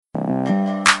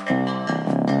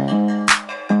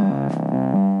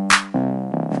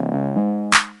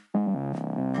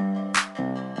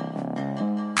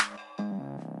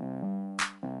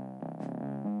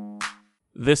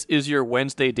This is your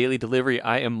Wednesday Daily Delivery.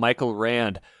 I am Michael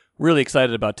Rand. Really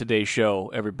excited about today's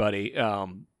show, everybody.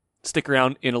 Stick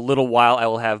around. In a little while, I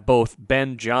will have both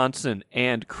Ben Johnson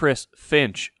and Chris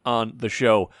Finch on the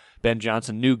show. Ben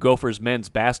Johnson, new Gophers men's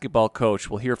basketball coach.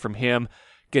 We'll hear from him,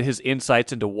 get his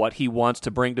insights into what he wants to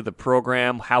bring to the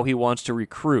program, how he wants to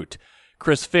recruit.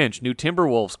 Chris Finch, new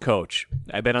Timberwolves coach.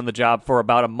 I've been on the job for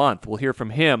about a month. We'll hear from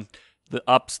him, the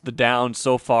ups, the downs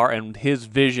so far, and his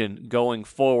vision going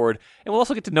forward. And we'll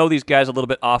also get to know these guys a little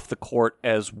bit off the court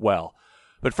as well.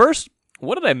 But first,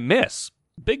 what did I miss?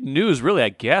 Big news, really, I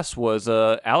guess, was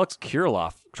Alex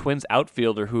Kirilloff, Twins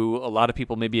outfielder, who a lot of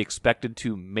people maybe expected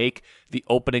to make the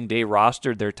opening day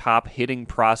roster. Their top hitting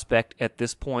prospect at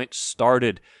this point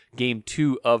started Game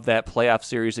 2 of that playoff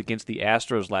series against the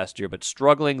Astros last year, but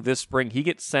struggling this spring. He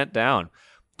gets sent down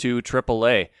to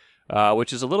AAA,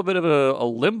 which is a little bit of a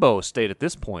limbo state at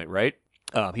this point, right?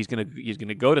 He's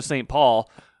gonna go to St. Paul,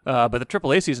 but the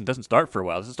AAA season doesn't start for a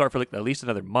while. It doesn't start for like at least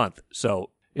another month.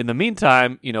 So in the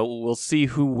meantime, we'll see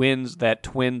who wins that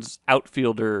Twins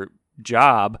outfielder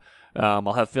job.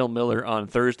 I'll have Phil Miller on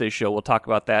Thursday's show. We'll talk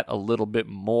about that a little bit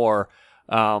more.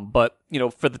 But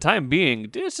for the time being,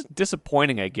 it's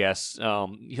disappointing, I guess.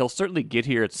 He'll certainly get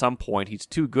here at some point. He's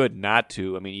too good not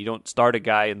to. I mean, you don't start a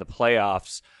guy in the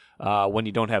playoffs when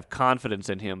you don't have confidence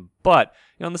in him. But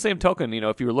on the same token,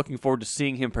 if you were looking forward to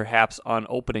seeing him perhaps on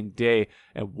opening day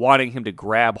and wanting him to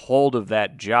grab hold of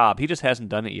that job, he just hasn't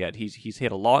done it yet. He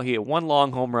hit one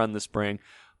long home run this spring,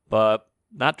 but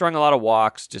not drawing a lot of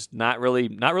walks, just not really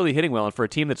hitting well. And for a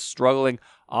team that's struggling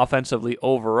offensively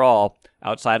overall,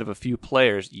 outside of a few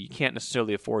players, you can't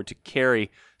necessarily afford to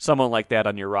carry someone like that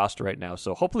on your roster right now.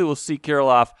 So hopefully we'll see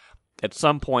Kirilloff at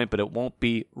some point, but it won't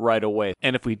be right away.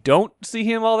 And if we don't see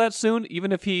him all that soon,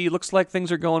 even if he looks like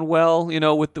things are going well,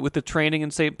 with the training in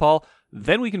St. Paul,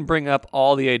 then we can bring up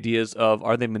all the ideas of,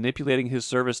 are they manipulating his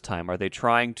service time? Are they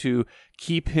trying to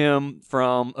keep him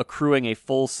from accruing a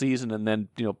full season and then,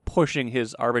 pushing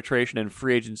his arbitration and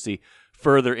free agency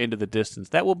further into the distance?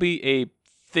 That will be a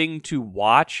thing to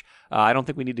watch. I don't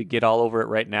think we need to get all over it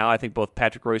right now. I think both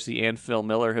Patrick Royce and Phil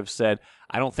Miller have said,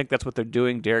 I don't think that's what they're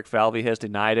doing. Derek Falvey has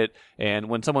denied it. And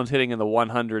when someone's hitting in the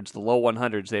 100s, the low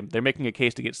 100s, they're making a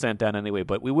case to get sent down anyway.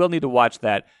 But we will need to watch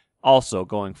that also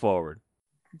going forward.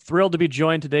 Thrilled to be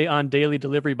joined today on Daily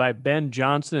Delivery by Ben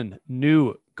Johnson,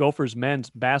 new Gophers men's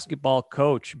basketball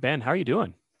coach. Ben, how are you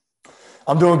doing?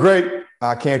 I'm doing great.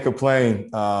 I can't complain.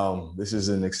 This is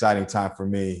an exciting time for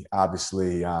me.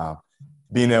 Obviously,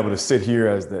 being able to sit here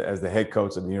as the head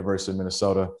coach of the University of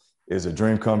Minnesota is a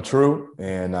dream come true.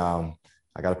 And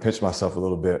I got to pinch myself a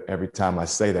little bit every time I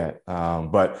say that.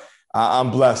 But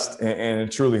I'm blessed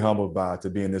and truly humbled to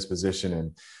be in this position,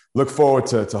 and look forward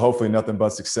to hopefully nothing but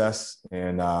success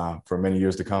and for many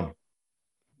years to come.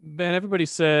 Ben, everybody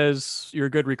says you're a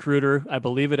good recruiter. I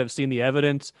believe it. I've seen the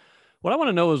evidence. What I want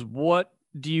to know is, what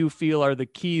do you feel are the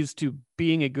keys to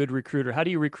being a good recruiter? How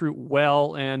do you recruit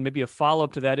well? And maybe a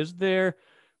follow-up to that, is there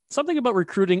something about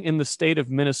recruiting in the state of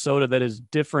Minnesota that is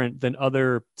different than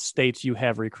other states you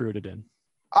have recruited in?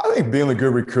 I think being a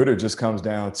good recruiter just comes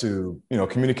down to,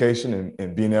 communication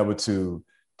and being able to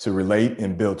relate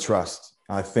and build trust.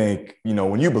 I think,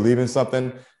 when you believe in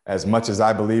something as much as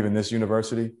I believe in this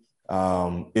university,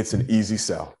 it's an easy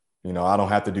sell. I don't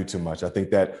have to do too much. I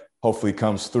think that hopefully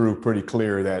comes through pretty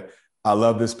clear that I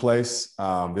love this place.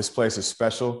 This place is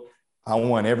special. I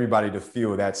want everybody to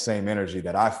feel that same energy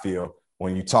that I feel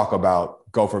when you talk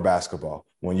about Gopher basketball,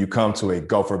 when you come to a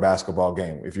Gopher basketball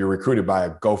game. If you're recruited by a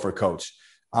Gopher coach,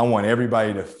 I want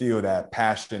everybody to feel that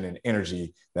passion and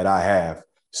energy that I have.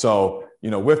 So,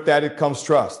 with that, it comes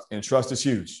trust, and trust is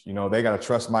huge. They got to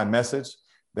trust my message.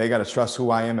 They got to trust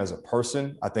who I am as a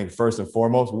person. I think first and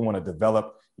foremost, we want to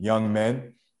develop young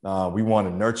men. We want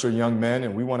to nurture young men,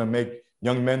 and we want to make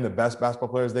young men the best basketball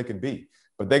players they can be.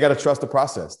 But they got to trust the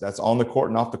process. That's on the court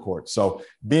and off the court. So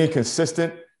being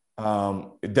consistent,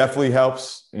 it definitely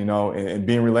helps, and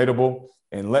being relatable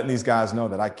and letting these guys know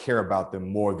that I care about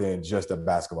them more than just a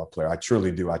basketball player. I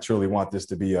truly do. I truly want this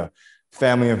to be a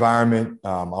family environment.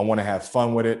 I want to have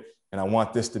fun with it, and I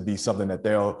want this to be something that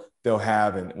they'll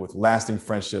have and with lasting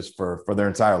friendships for their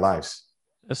entire lives.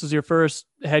 This is your first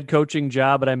head coaching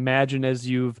job, but I imagine as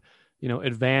you've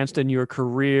advanced in your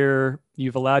career,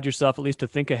 you've allowed yourself at least to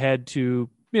think ahead to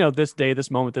this day,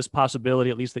 this moment, this possibility,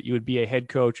 at least that you would be a head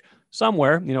coach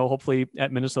somewhere, hopefully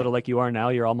at Minnesota like you are now,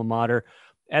 your alma mater.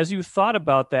 As you thought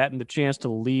about that and the chance to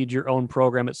lead your own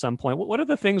program at some point, what were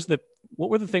the things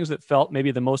that felt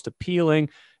maybe the most appealing,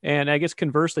 and I guess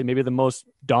conversely, maybe the most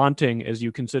daunting as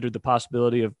you considered the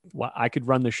possibility of, well, I could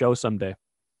run the show someday?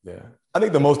 Yeah, I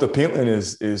think the most appealing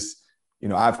is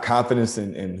I have confidence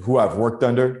in who I've worked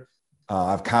under.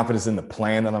 I have confidence in the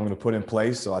plan that I'm going to put in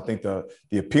place. So I think the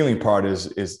appealing part is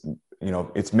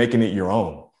it's making it your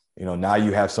own. Now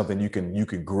you have something you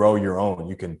can grow your own.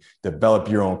 You can develop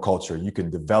your own culture. You can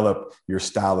develop your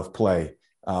style of play,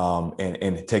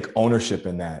 and take ownership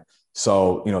in that.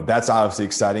 So, that's obviously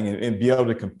exciting, and be able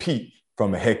to compete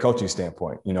from a head coaching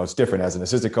standpoint. It's different. As an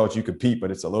assistant coach, you compete,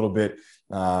 but it's a little bit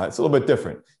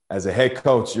different. As a head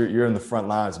coach, you're in the front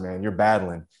lines, man. You're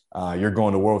battling. You're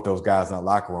going to war with those guys in the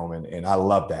locker room, and I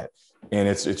love that. And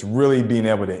it's really being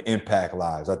able to impact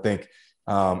lives. I think,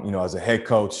 as a head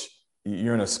coach,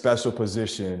 you're in a special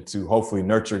position to hopefully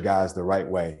nurture guys the right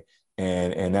way.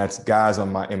 And that's guys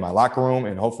in my locker room,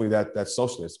 and hopefully that's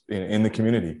socialists in the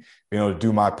community, being able to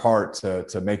do my part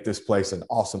to make this place an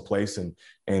awesome place,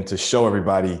 and to show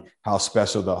everybody how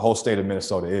special the whole state of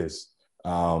Minnesota is.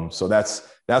 So that's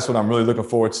what I'm really looking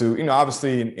forward to.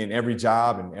 Obviously in every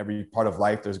job and every part of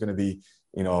life, there's going to be,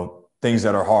 things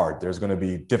that are hard. There's going to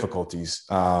be difficulties.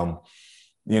 I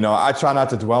try not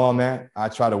to dwell on that. I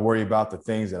try to worry about the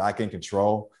things that I can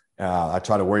control. I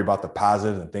try to worry about the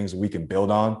positive and things that we can build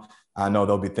on. I know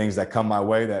there'll be things that come my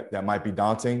way that might be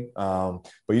daunting, but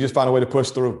you just find a way to push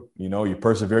through. You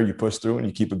persevere, you push through, and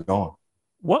you keep it going.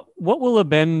 What will a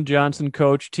Ben Johnson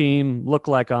coach team look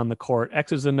like on the court?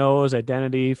 X's and O's,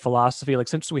 identity, philosophy. Like,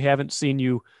 since we haven't seen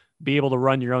you be able to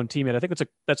run your own team yet, I think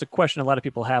that's a question a lot of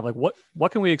people have. Like,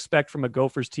 what can we expect from a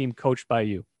Gophers team coached by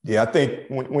you? Yeah, I think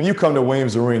when you come to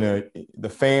Williams Arena, the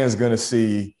fans going to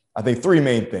see, I think, three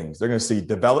main things. They're going to see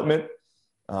development.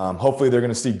 Hopefully they're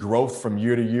going to see growth from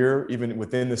year to year, even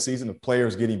within the season, of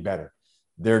players getting better,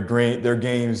 their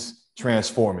games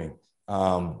transforming,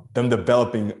 them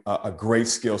developing a great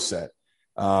skill set.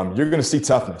 You're going to see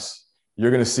toughness.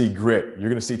 You're going to see grit. You're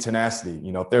going to see tenacity.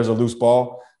 If there's a loose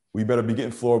ball, we better be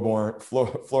getting floor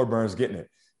burns getting it.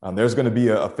 There's going to be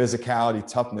a physicality,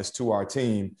 toughness to our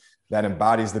team that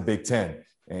embodies the Big Ten,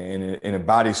 and it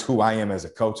embodies who I am as a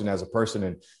coach and as a person,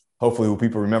 and hopefully who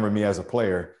people remember me as a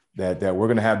player. That we're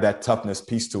going to have that toughness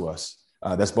piece to us.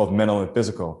 That's both mental and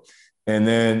physical. And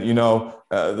then,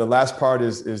 the last part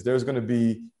is there's going to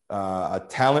be a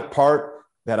talent part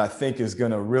that I think is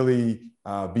going to really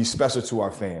be special to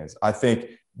our fans. I think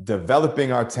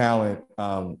developing our talent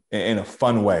in a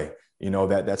fun way,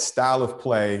 that style of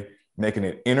play, making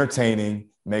it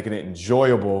entertaining, making it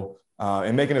enjoyable,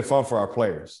 and making it fun for our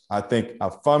players. I think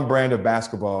a fun brand of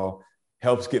basketball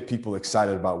helps get people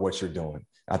excited about what you're doing.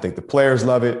 I think the players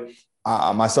love it.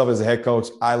 Myself as a head coach,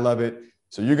 I love it.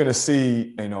 So you're going to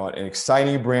see, an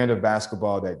exciting brand of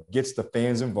basketball that gets the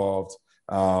fans involved,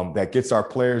 that gets our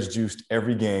players juiced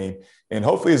every game, and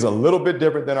hopefully is a little bit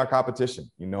different than our competition.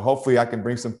 Hopefully I can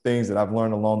bring some things that I've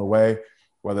learned along the way,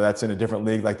 whether that's in a different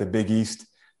league like the Big East,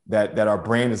 that our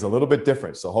brand is a little bit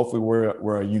different. So hopefully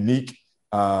we're a unique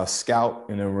scout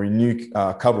and a unique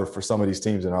cover for some of these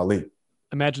teams in our league.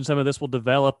 Imagine some of this will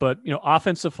develop, but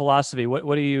offensive philosophy.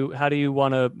 How do you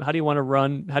want to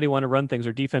run things,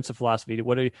 or defensive philosophy?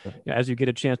 As you get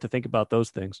a chance to think about those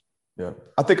things? Yeah,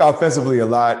 I think offensively a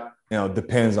lot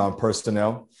depends on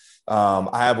personnel.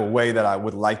 I have a way that I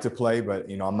would like to play,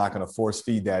 but I'm not going to force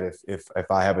feed that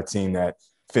if I have a team that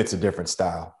fits a different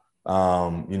style.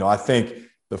 I think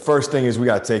the first thing is we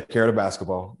got to take care of the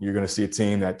basketball. You're going to see a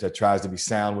team that tries to be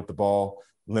sound with the ball,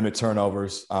 limit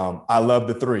turnovers. I love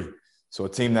the three. So a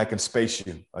team that can space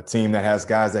you, a team that has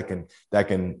guys that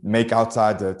can make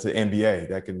outside to NBA,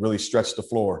 that can really stretch the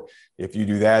floor. If you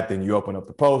do that, then you open up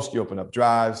the post, you open up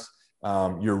drives.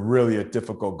 You're really a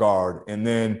difficult guard. And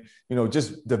then,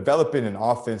 just developing an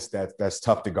offense that's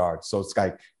tough to guard. So it's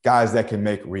like guys that can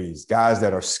make reads, guys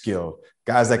that are skilled,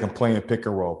 guys that can play in pick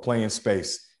and roll, play in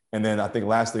space. And then I think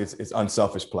lastly, it's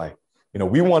unselfish play.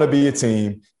 We want to be a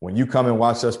team, when you come and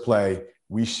watch us play,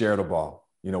 we share the ball.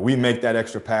 We make that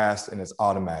extra pass and it's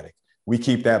automatic. We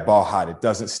keep that ball hot. It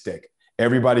doesn't stick.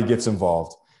 Everybody gets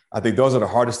involved. I think those are the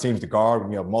hardest teams to guard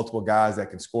when you have multiple guys that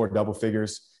can score double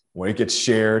figures, when it gets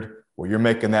shared, where you're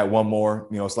making that one more.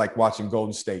 It's like watching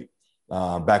Golden State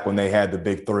back when they had the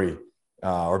big three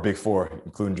or big four,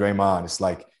 including Draymond. It's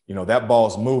like, that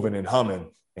ball's moving and humming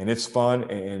and it's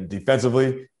fun. And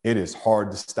defensively, it is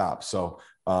hard to stop. So,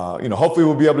 hopefully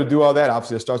we'll be able to do all that.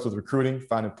 Obviously, it starts with recruiting,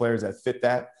 finding players that fit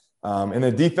that. And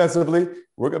then defensively,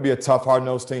 we're going to be a tough,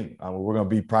 hard-nosed team. We're going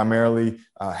to be primarily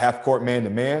half-court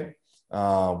man-to-man.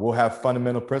 We'll have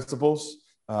fundamental principles,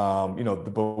 but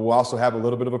we'll also have a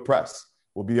little bit of a press.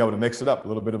 We'll be able to mix it up, a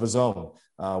little bit of a zone,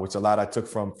 which a lot I took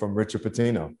from Richard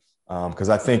Pitino. Because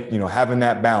I think, having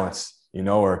that balance,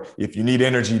 or if you need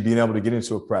energy, being able to get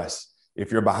into a press.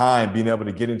 If you're behind, being able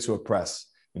to get into a press.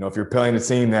 If you're playing a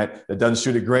team that doesn't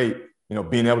shoot it great,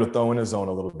 being able to throw in the zone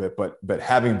a little bit, but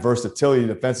having versatility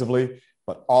defensively,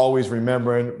 but always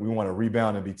remembering we want to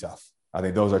rebound and be tough. I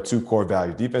think those are two core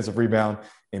values: defensive rebound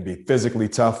and be physically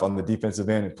tough on the defensive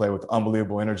end and play with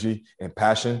unbelievable energy and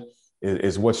passion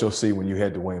is what you'll see when you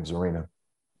head to Williams Arena.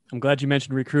 I'm glad you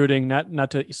mentioned recruiting,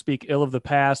 not to speak ill of the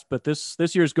past, but this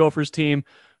year's Gophers team,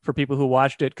 for people who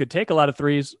watched it, could take a lot of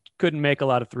threes, couldn't make a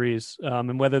lot of threes.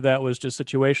 And whether that was just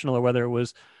situational or whether it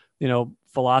was,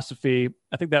 philosophy,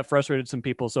 I think that frustrated some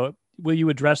people. So will you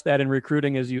address that in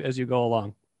recruiting as you go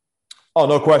along? Oh,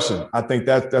 no question. I think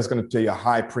that's going to pay a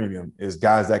high premium is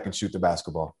guys that can shoot the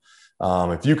basketball.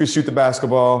 If you can shoot the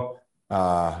basketball,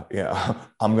 I'm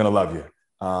going to love you.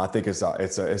 I think it's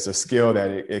a skill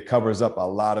that it covers up a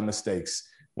lot of mistakes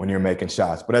when you're making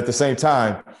shots. But at the same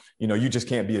time, you just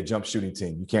can't be a jump shooting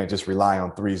team. You can't just rely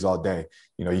on threes all day.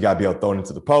 You got to be able to throw it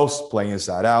into the post, play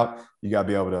inside out. You got to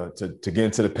be able to get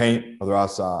into the paint, whether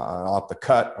it's off the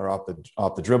cut or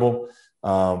off the dribble.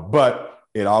 But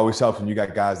it always helps when you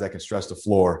got guys that can stretch the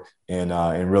floor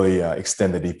and really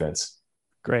extend the defense.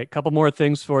 Great. Couple more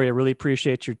things for you. Really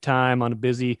appreciate your time on a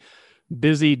busy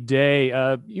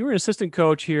day. You were an assistant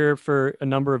coach here for a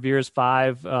number of years,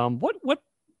 5.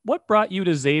 What brought you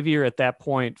to Xavier at that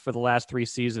point for the last 3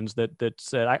 seasons that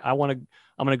said, I'm going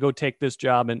to go take this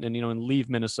job and leave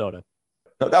Minnesota?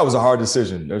 That was a hard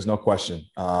decision. There's no question.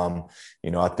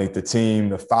 I think the team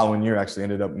the following year actually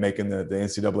ended up making the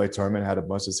NCAA tournament, had a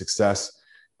bunch of success.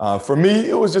 For me,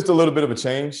 it was just a little bit of a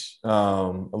change,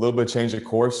 of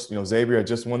course. Xavier had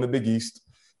just won the Big East.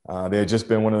 They had just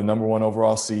been one of the number 1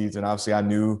 overall seeds, and obviously I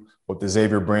knew what the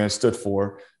Xavier brand stood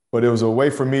for. But it was a way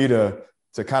for me to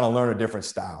kind of learn a different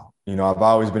style. I've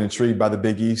always been intrigued by the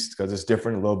Big East because it's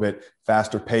different, a little bit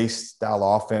faster paced style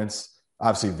offense,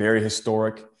 obviously very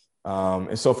historic.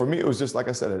 And so for me, it was just, like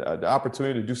I said, an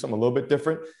opportunity to do something a little bit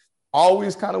different,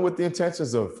 always kind of with the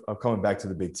intentions of coming back to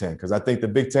the Big Ten, because I think the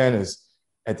Big Ten is,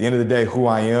 at the end of the day, who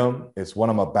I am. It's what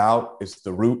I'm about. It's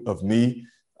the root of me.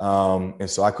 And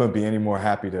so I couldn't be any more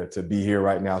happy to be here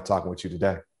right now talking with you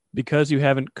today. Because you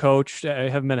haven't coached, I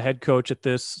haven't been a head coach at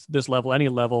this level, any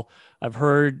level, I've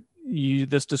heard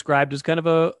this described as kind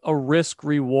of a risk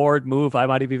reward move. I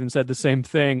might have even said the same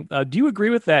thing. Do you agree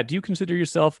with that? Do you consider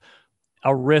yourself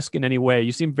a risk in any way?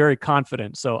 You seem very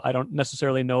confident, so I don't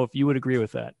necessarily know if you would agree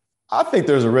with that. I think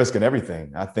there's a risk in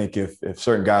everything. I think if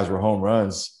certain guys were home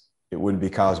runs, it wouldn't be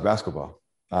college basketball.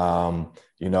 I'm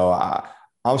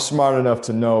smart enough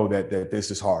to know that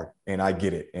this is hard, and I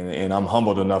get it. And I'm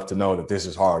humbled enough to know that this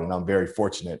is hard, and I'm very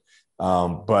fortunate.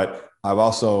 But I'm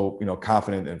also,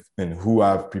 confident in who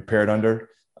I've prepared under.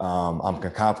 I'm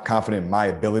confident in my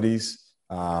abilities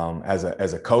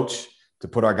as a coach to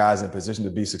put our guys in position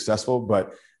to be successful.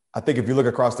 But I think if you look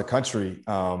across the country,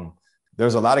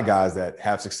 there's a lot of guys that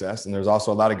have success, and there's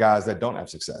also a lot of guys that don't have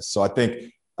success. So I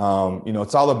think,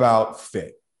 it's all about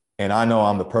fit. And I know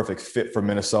I'm the perfect fit for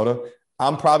Minnesota.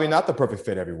 I'm probably not the perfect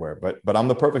fit everywhere, but I'm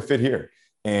the perfect fit here.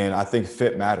 And I think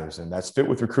fit matters. And that's fit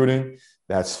with recruiting.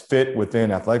 That's fit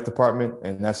within athletic department.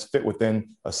 And that's fit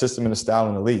within a system and a style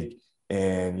in the league.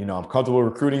 And, I'm comfortable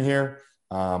recruiting here.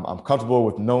 I'm comfortable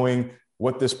with knowing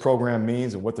what this program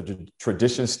means and what the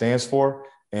tradition stands for.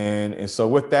 And so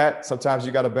with that, sometimes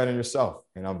you got to bet on yourself.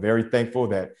 And I'm very thankful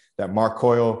that Mark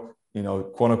Coyle,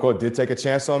 quote unquote, did take a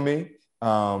chance on me.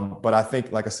 But I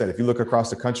think, like I said, if you look across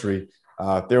the country,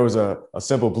 if there was a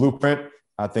simple blueprint,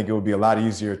 I think it would be a lot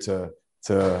easier to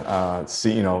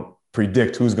see,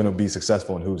 predict who's going to be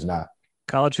successful and who's not.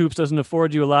 College hoops doesn't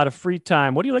afford you a lot of free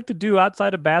time. What do you like to do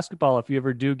outside of basketball if you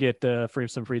ever do get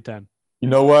some free time? You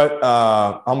know what?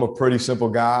 I'm a pretty simple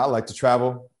guy. I like to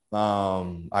travel.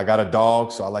 I got a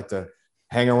dog, so I like to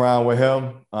hang around with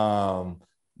him.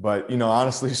 But,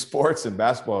 honestly, sports and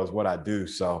basketball is what I do.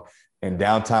 So, and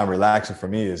downtime relaxing for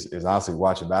me is honestly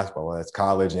watching basketball, whether it's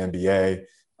college, NBA.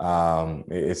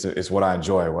 It's what I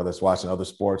enjoy, whether it's watching other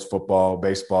sports, football,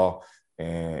 baseball,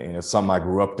 and it's something I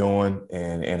grew up doing,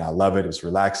 and I love it. It's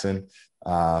relaxing.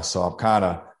 So I'm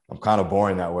kind of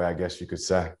boring that way, I guess you could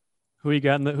say. Who you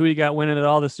got winning it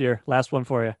all this year? Last one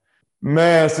for you.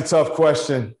 Man, it's a tough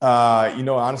question.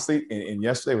 Honestly, and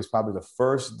yesterday was probably the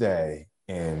first day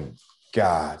in,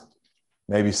 God,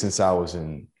 maybe since I was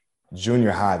in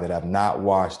junior high that I've not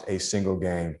watched a single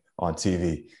game on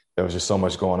TV. There was just so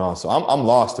much going on. So I'm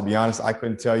lost, to be honest. I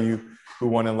couldn't tell you who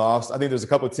won and lost. I think there's a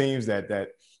couple of teams that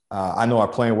I know are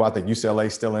playing well. I think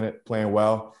UCLA's still in it, playing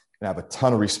well. And I have a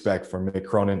ton of respect for Mick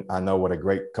Cronin. I know what a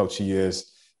great coach he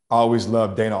is. I always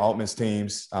loved Dana Altman's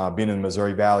teams, being in the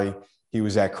Missouri Valley. He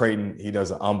was at Creighton. He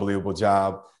does an unbelievable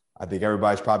job. I think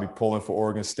everybody's probably pulling for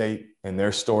Oregon State and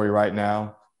their story right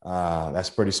now. That's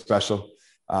pretty special.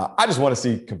 I just want to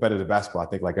see competitive basketball. I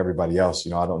think like everybody else,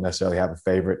 I don't necessarily have a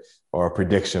favorite or a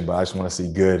prediction, but I just want to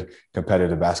see good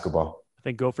competitive basketball. I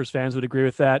think Gophers fans would agree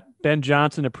with that. Ben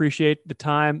Johnson, appreciate the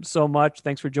time so much.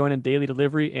 Thanks for joining Daily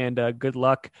Delivery, and good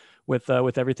luck with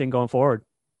everything going forward.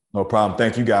 No problem.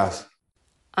 Thank you, guys.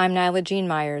 I'm Nyla Jean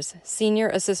Myers, Senior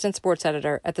Assistant Sports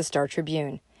Editor at the Star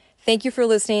Tribune. Thank you for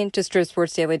listening to Strip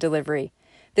Sports Daily Delivery.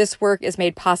 This work is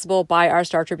made possible by our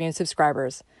Star Tribune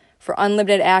subscribers. For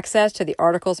unlimited access to the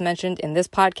articles mentioned in this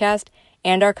podcast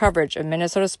and our coverage of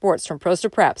Minnesota sports from pros to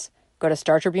preps, go to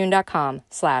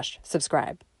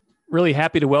startribune.com/subscribe. Really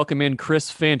happy to welcome in Chris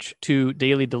Finch to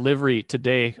Daily Delivery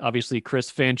today. Obviously,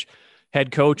 Chris Finch,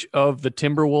 head coach of the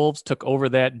Timberwolves, took over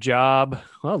that job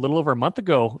a little over a month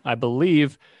ago, I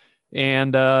believe,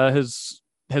 and has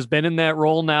been in that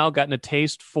role now, gotten a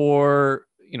taste for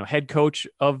head coach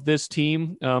of this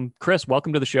team. Chris,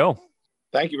 welcome to the show.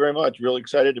 Thank you very much. Really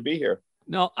excited to be here.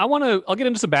 Now, I'll get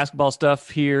into some basketball stuff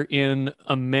here in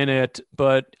a minute,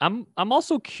 but I'm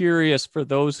also curious for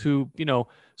those who,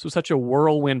 so such a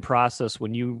whirlwind process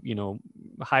when you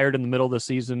hired in the middle of the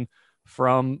season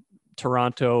from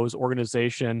Toronto's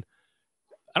organization.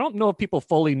 I don't know if people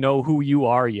fully know who you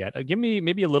are yet. Give me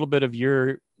maybe a little bit of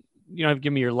your,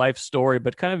 give me your life story,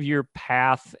 but kind of your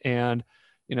path and,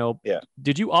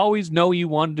 Did you always know you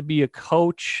wanted to be a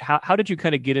coach? How did you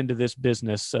kind of get into this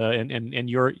business and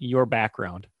your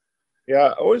background? Yeah,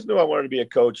 I always knew I wanted to be a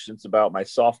coach since about my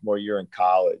sophomore year in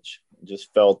college. I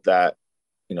just felt that,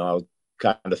 I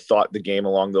kind of thought the game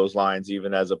along those lines,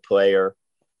 even as a player.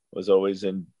 Was always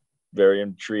very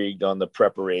intrigued on the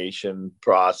preparation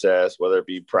process, whether it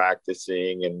be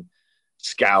practicing and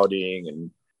scouting.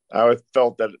 And I always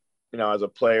felt that, as a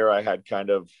player, I had kind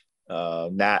of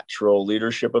natural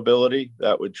leadership ability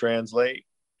that would translate.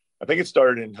 I think it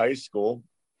started in high school.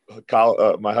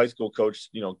 My high school coach,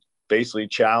 basically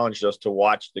challenged us to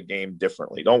watch the game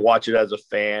differently. Don't watch it as a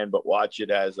fan, but watch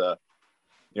it as a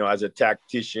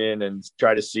tactician and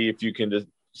try to see if you can just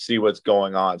see what's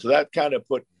going on. So that kind of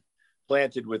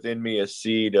planted within me a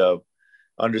seed of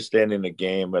understanding the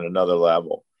game at another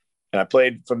level. And I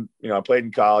played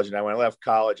in college, and when I left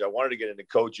college, I wanted to get into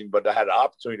coaching, but I had an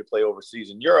opportunity to play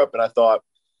overseas in Europe. And I thought,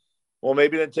 well,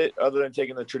 maybe other than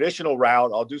taking the traditional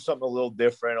route, I'll do something a little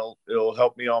different. It'll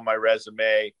help me on my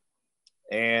resume,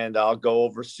 and I'll go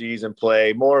overseas and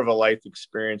play more of a life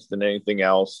experience than anything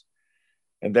else.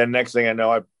 And then next thing I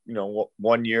know,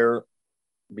 1 year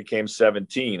became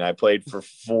 17. I played for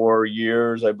 4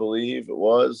 years, I believe it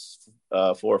was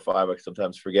 4 or 5. I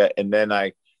sometimes forget. And then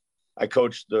I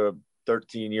coached the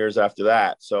 13 years after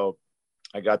that. So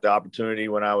I got the opportunity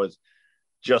when I was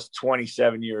just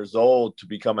 27 years old to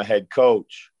become a head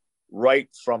coach right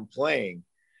from playing.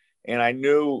 And I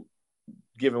knew,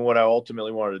 given what I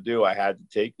ultimately wanted to do, I had to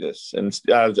take this. And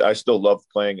I still loved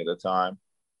playing at the time.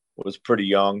 I was pretty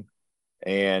young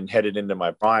and headed into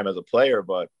my prime as a player,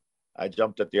 but I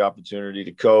jumped at the opportunity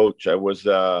to coach. I was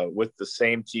with the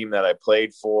same team that I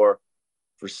played for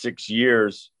 6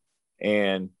 years,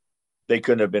 and they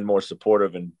couldn't have been more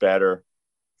supportive and better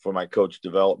for my coach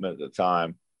development at the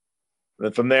time. And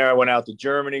then from there, I went out to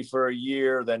Germany for a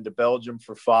year, then to Belgium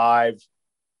for 5.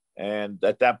 And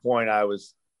at that point, I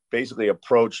was basically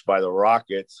approached by the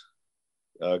Rockets,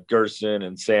 Gerson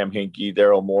and Sam Hinkie,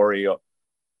 Daryl Morey.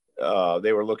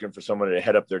 They were looking for someone to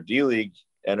head up their D-League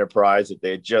enterprise that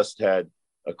they had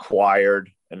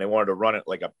acquired, and they wanted to run it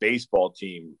like a baseball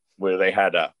team where they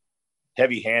had a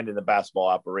heavy hand in the basketball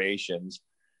operations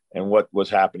and what was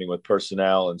happening with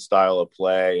personnel and style of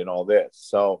play and all this.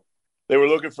 So they were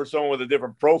looking for someone with a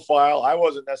different profile. I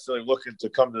wasn't necessarily looking to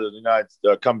come to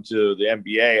the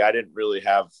NBA. I didn't really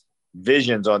have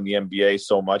visions on the NBA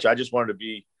so much. I just wanted to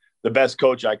be the best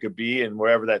coach I could be, and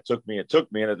wherever that took me, it took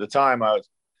me. And at the time, I was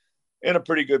in a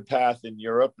pretty good path in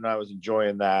Europe, and I was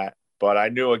enjoying that. But I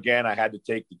knew, again, I had to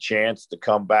take the chance to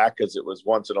come back because it was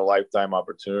once in a lifetime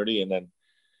opportunity. And then,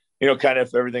 kind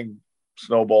of everything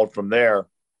snowballed from there.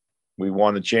 We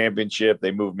won the championship.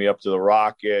 They moved me up to the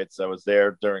Rockets. I was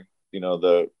there during,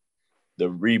 the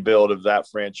rebuild of that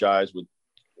franchise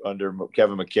under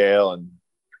Kevin McHale and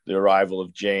the arrival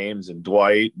of James and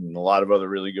Dwight and a lot of other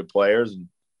really good players. And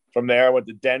from there, I went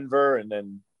to Denver and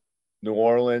then New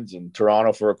Orleans and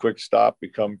Toronto for a quick stop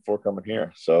before coming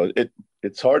here. So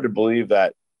it's hard to believe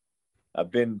that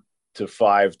I've been to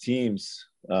 5 teams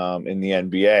in the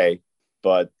NBA,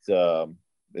 but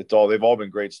they've all been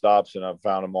great stops, and I've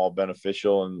found them all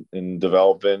beneficial in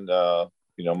developing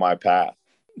my path.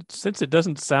 Since it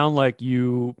doesn't sound like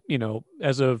you,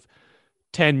 as of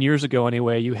 10 years ago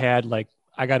anyway, you had like,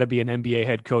 I got to be an NBA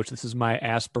head coach. This is my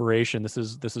aspiration. This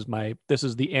is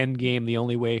the end game. The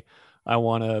only way I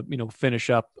want to, finish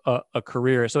up a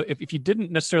career. So if you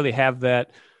didn't necessarily have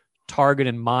that target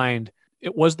in mind,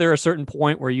 was there a certain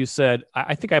point where you said,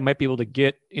 I think I might be able to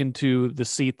get into the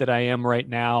seat that I am right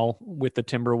now with the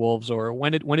Timberwolves, or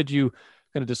when did you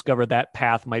kind of discover that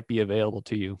path might be available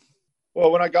to you?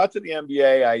 Well, when I got to the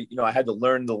NBA, I had to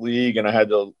learn the league, and I had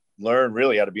to learn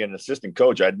really how to be an assistant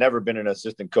coach. I'd never been an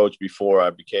assistant coach before I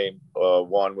became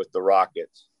one with the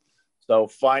Rockets. So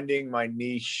finding my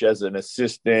niche as an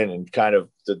assistant and kind of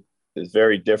is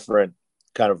very different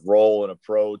kind of role and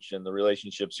approach, and the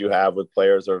relationships you have with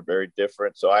players are very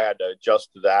different. So I had to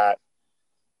adjust to that.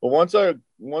 But once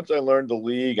I learned the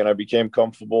league and I became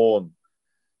comfortable,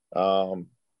 and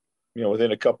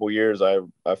within a couple of years, I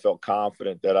felt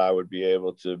confident that I would be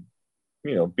able to,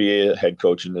 be a head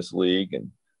coach in this league.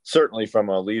 And certainly from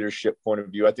a leadership point of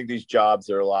view, I think these jobs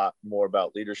are a lot more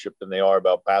about leadership than they are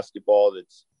about basketball.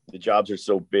 The jobs are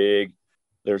so big.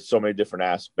 There's so many different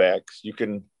aspects. You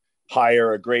can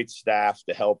hire a great staff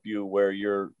to help you where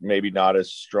you're maybe not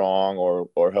as strong,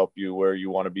 or help you where you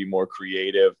want to be more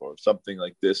creative or something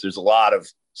like this. There's a lot of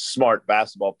smart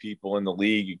basketball people in the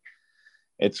league.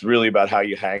 It's really about how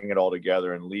you hang it all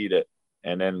together and lead it,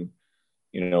 and then,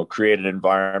 create an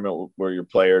environment where your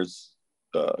players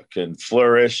can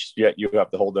flourish, yet you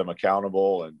have to hold them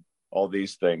accountable and all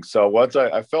these things. So once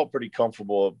I felt pretty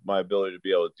comfortable with my ability to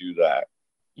be able to do that.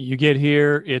 You get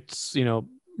here, it's,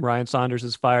 Ryan Saunders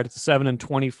is fired. It's a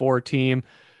 7-24 team.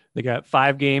 They got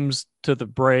 5 games to the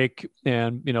break.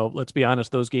 And, let's be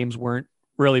honest, those games weren't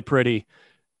really pretty.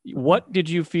 What did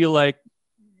you feel like,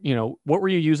 what were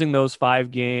you using those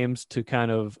 5 games to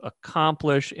kind of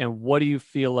accomplish? And what do you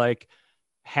feel like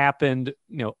happened,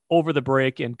 over the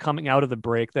break and coming out of the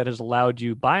break that has allowed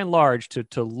you, by and large,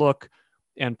 to look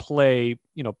and play,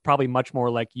 probably much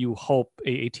more like you hope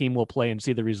a team will play and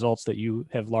see the results that you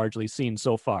have largely seen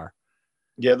so far?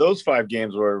 Yeah, those 5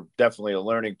 games were definitely a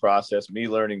learning process. Me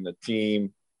learning the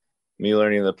team, me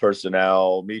learning the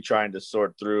personnel, me trying to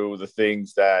sort through the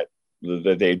things that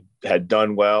they had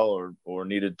done well or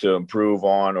needed to improve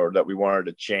on, or that we wanted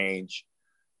to change.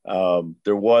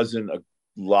 There wasn't a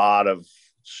lot of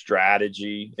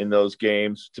strategy in those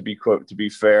games, to be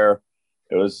fair.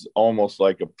 It was almost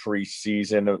like a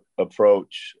preseason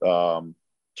approach.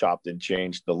 Chopped and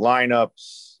changed the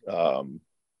lineups.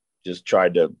 Just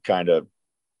tried to kind of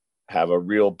have a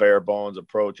real bare bones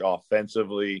approach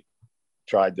offensively.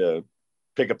 Tried to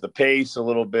pick up the pace a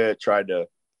little bit. Tried to,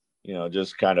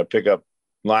 just kind of pick up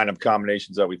lineup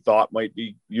combinations that we thought might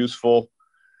be useful.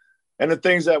 And the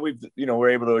things that we've, were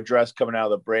able to address coming out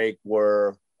of the break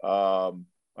were our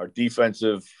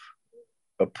defensive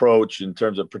approach in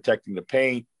terms of protecting the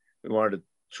paint. We wanted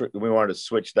to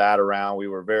switch that around. We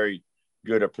were very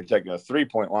good at protecting a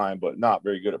 3-point line, but not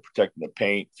very good at protecting the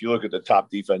paint. If you look at the top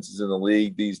defenses in the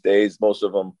league these days, most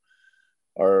of them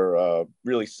are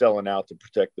really selling out to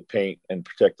protect the paint and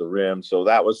protect the rim. So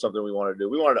that was something we wanted to do.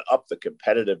 We wanted to up the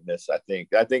competitiveness. I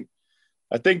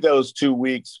think those 2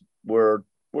 weeks were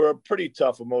a pretty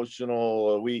tough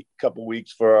emotional couple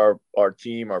weeks for our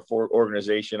team, our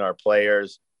organization, our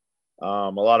players. A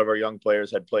lot of our young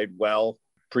players had played well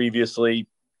previously,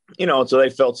 so they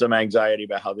felt some anxiety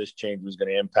about how this change was going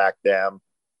to impact them.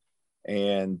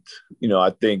 And, I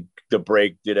think the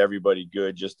break did everybody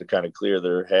good just to kind of clear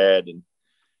their head. And,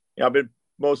 I've been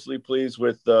mostly pleased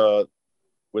with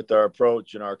our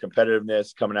approach and our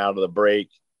competitiveness coming out of the break.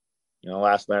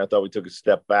 Last night I thought we took a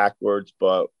step backwards,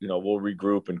 but, we'll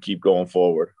regroup and keep going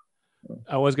forward.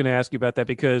 I was going to ask you about that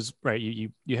because, right,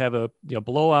 you have a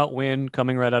blowout win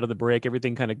coming right out of the break.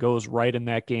 Everything kind of goes right in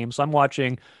that game. So I'm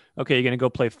watching, okay, you're going to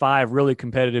go play 5 really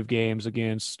competitive games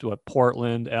against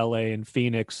Portland, LA, and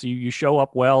Phoenix. You show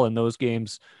up well in those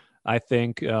games. I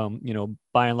think,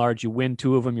 by and large, you win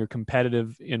 2 of them. You're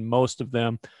competitive in most of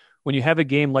them. When you have a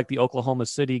game like the Oklahoma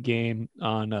City game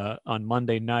on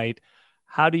Monday night,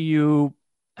 how do you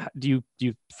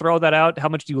throw that out? How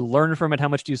much do you learn from it? How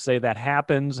much do you say that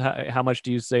happens? How much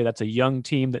do you say that's a young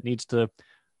team that needs to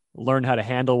learn how to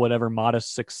handle whatever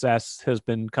modest success has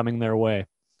been coming their way?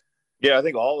 Yeah, I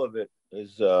think all of it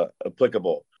is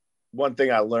applicable. One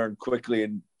thing I learned quickly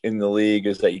in the league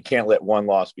is that you can't let one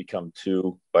loss become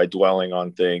 2 by dwelling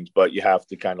on things, but you have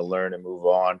to kind of learn and move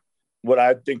on. What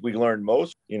I think we learned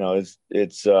most, is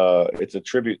it's a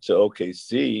tribute to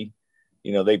OKC.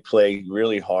 They play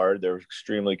really hard. They're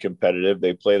extremely competitive.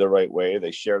 They play the right way. They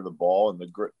share the ball, and the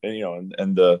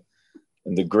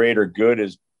greater good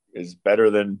is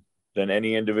better than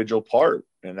any individual part.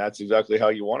 And that's exactly how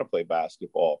you want to play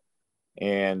basketball.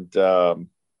 And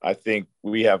I think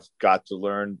we have got to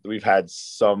learn. We've had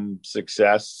some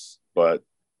success, but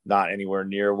not anywhere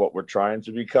near what we're trying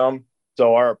to become.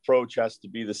 So our approach has to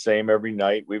be the same every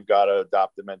night. We've got to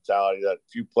adopt the mentality that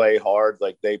if you play hard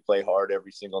like they play hard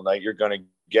every single night, you're going to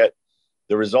get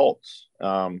the results.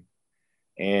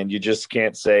 And you just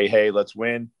can't say, hey, let's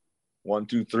win. 1,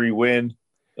 2, 3, win,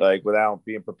 like without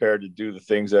being prepared to do the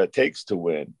things that it takes to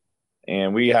win.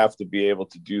 And we have to be able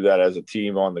to do that as a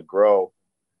team on the grow,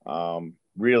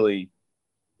 really,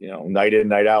 night in,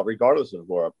 night out, regardless of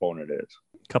who our opponent is.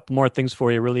 A couple more things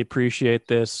for you. Really appreciate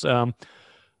this. A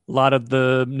lot of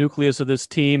the nucleus of this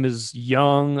team is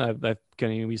young.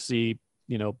 We see,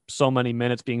 so many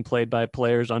minutes being played by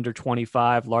players under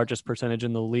 25, largest percentage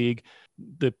in the league.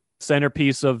 The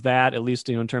centerpiece of that, at least,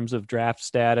 in terms of draft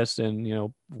status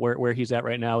and, where he's at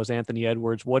right now, is Anthony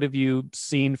Edwards. What have you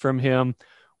seen from him?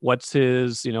 What's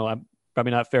his, I'm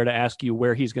probably not fair to ask you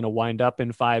where he's going to wind up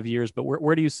in 5 years, but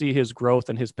where do you see his growth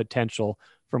and his potential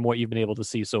from what you've been able to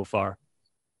see so far?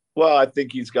 Well, I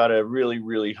think he's got a really,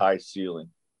 really high ceiling.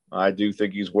 I do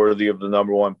think he's worthy of the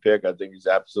number 1 pick. I think he's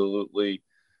absolutely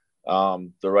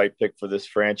the right pick for this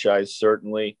franchise.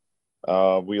 Certainly,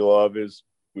 we love his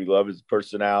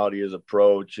personality, his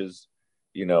approach, his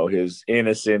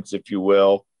innocence, if you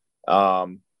will.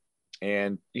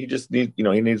 And he just needs,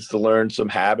 he needs to learn some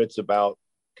habits about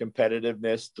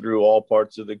competitiveness through all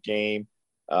parts of the game.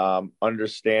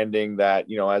 Understanding that,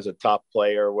 as a top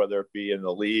player, whether it be in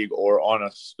the league or on a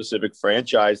specific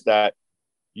franchise, that,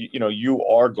 you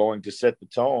are going to set the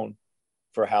tone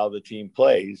for how the team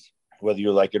plays, whether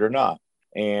you like it or not.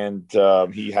 And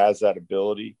he has that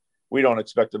ability. We don't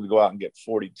expect him to go out and get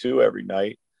 42 every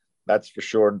night. That's for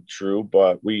sure true.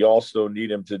 But we also need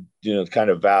him to, kind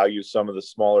of value some of the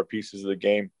smaller pieces of the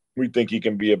game. We think he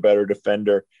can be a better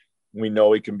defender. We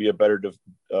know he can be a better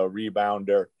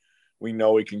rebounder. We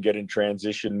know he can get in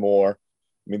transition more.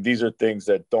 I mean, these are things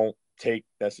that don't take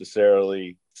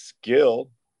necessarily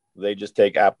skill. They just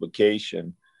take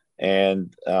application.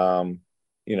 And,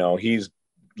 he's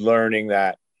learning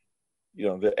that,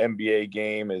 the NBA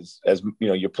game is, as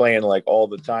you're playing like all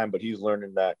the time, but he's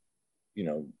learning that,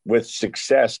 with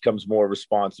success comes more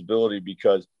responsibility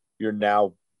because you're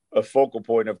now a focal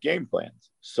point of game plans.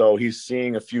 So he's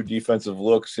seeing a few defensive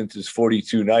looks since his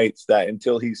 42 nights that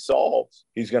until he solves,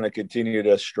 he's going to continue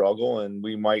to struggle, and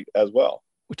we might as well.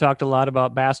 We talked a lot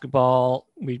about basketball.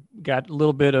 We got a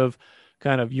little bit of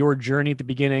kind of your journey at the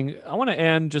beginning. I want to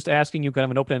end just asking you kind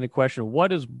of an open-ended question.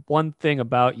 What is one thing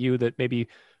about you that maybe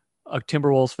a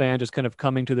Timberwolves fan just kind of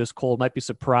coming to this cold might be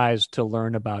surprised to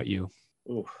learn about you?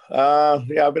 Yeah,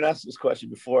 I've been asked this question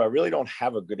before. I really don't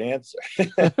have a good answer.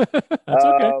 That's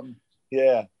okay.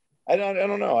 Yeah, I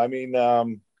don't know. I mean,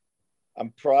 I'm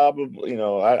probably,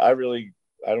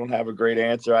 I don't have a great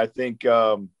answer. I think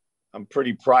I'm a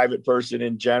pretty private person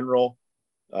in general.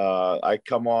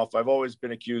 I've always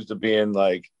been accused of being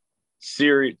like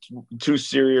too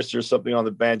serious or something on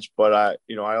the bench, but I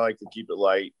like to keep it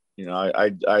light.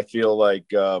 I feel like,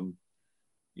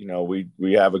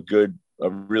 we have a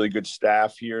really good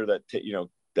staff here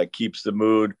that keeps the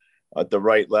mood at the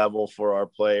right level for our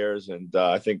players. And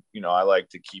I think, I like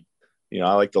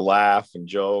to laugh and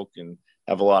joke and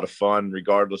have a lot of fun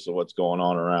regardless of what's going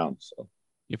on around. So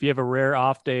if you have a rare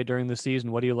off day during the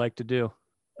season, what do you like to do?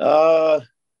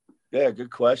 Yeah,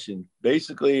 good question.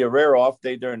 Basically, a rare off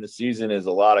day during the season is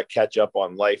a lot of catch up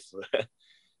on life.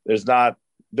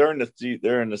 During the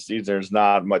season, there's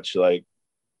not much like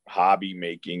hobby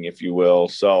making, if you will.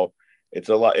 So it's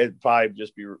a lot. It'd probably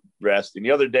just be resting.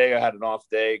 The other day I had an off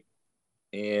day,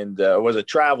 and it was a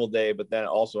travel day, but then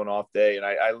also an off day. And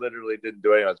I literally didn't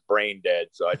do anything. I was brain dead.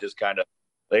 So I just kind of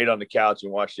laid on the couch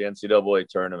and watched the NCAA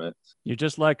tournament. You're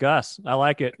just like us. I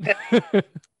like it.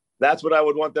 That's what I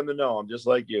would want them to know. I'm just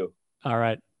like you. All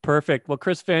right. Perfect. Well,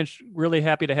 Chris Finch, really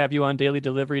happy to have you on Daily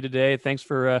Delivery today. Thanks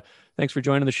for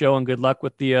joining the show, and good luck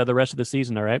with the rest of the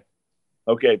season. All right.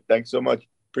 Okay. Thanks so much.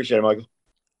 Appreciate it, Michael.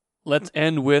 Let's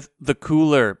end with the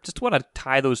cooler. Just want to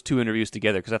tie those two interviews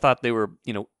together because I thought they were,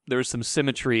 there was some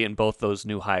symmetry in both those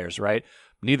new hires, right?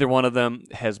 Neither one of them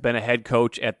has been a head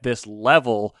coach at this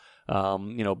level.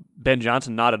 Ben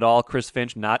Johnson, not at all. Chris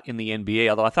Finch, not in the NBA.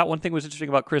 Although I thought one thing was interesting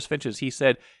about Chris Finch is he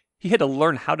said he had to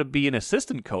learn how to be an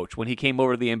assistant coach when he came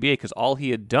over to the NBA because all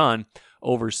he had done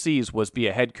overseas was be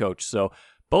a head coach. So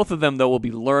both of them, though, will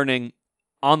be learning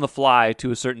on the fly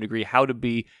to a certain degree how to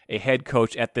be a head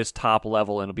coach at this top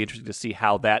level, and it'll be interesting to see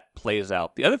how that plays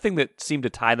out. The other thing that seemed to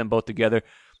tie them both together,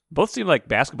 both seem like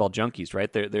basketball junkies,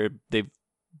 right? They've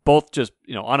both just,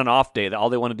 on an off day, that all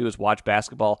they want to do is watch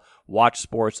basketball, watch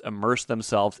sports, immerse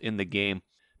themselves in the game.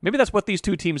 Maybe that's what these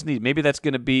two teams need. Maybe that's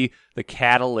going to be the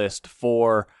catalyst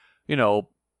for,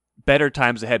 better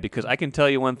times ahead, because I can tell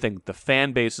you one thing, the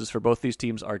fan bases for both these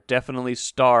teams are definitely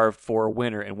starved for a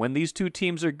winner. And when these two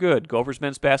teams are good, Gophers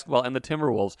men's basketball and the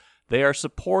Timberwolves, they are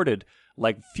supported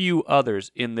like few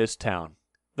others in this town.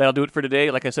 That'll do it for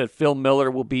today. Like I said, Phil Miller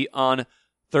will be on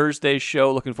Thursday's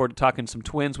show. Looking forward to talking some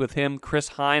Twins with him. Chris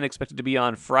Hine expected to be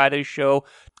on Friday's show.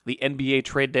 The NBA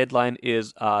trade deadline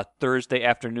is Thursday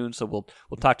afternoon, so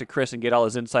we'll talk to Chris and get all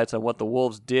his insights on what the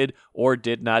Wolves did or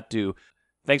did not do.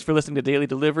 Thanks for listening to Daily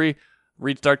Delivery.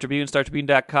 Read Star Tribune,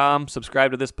 StarTribune.com.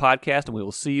 Subscribe to this podcast, and we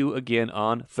will see you again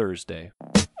on Thursday.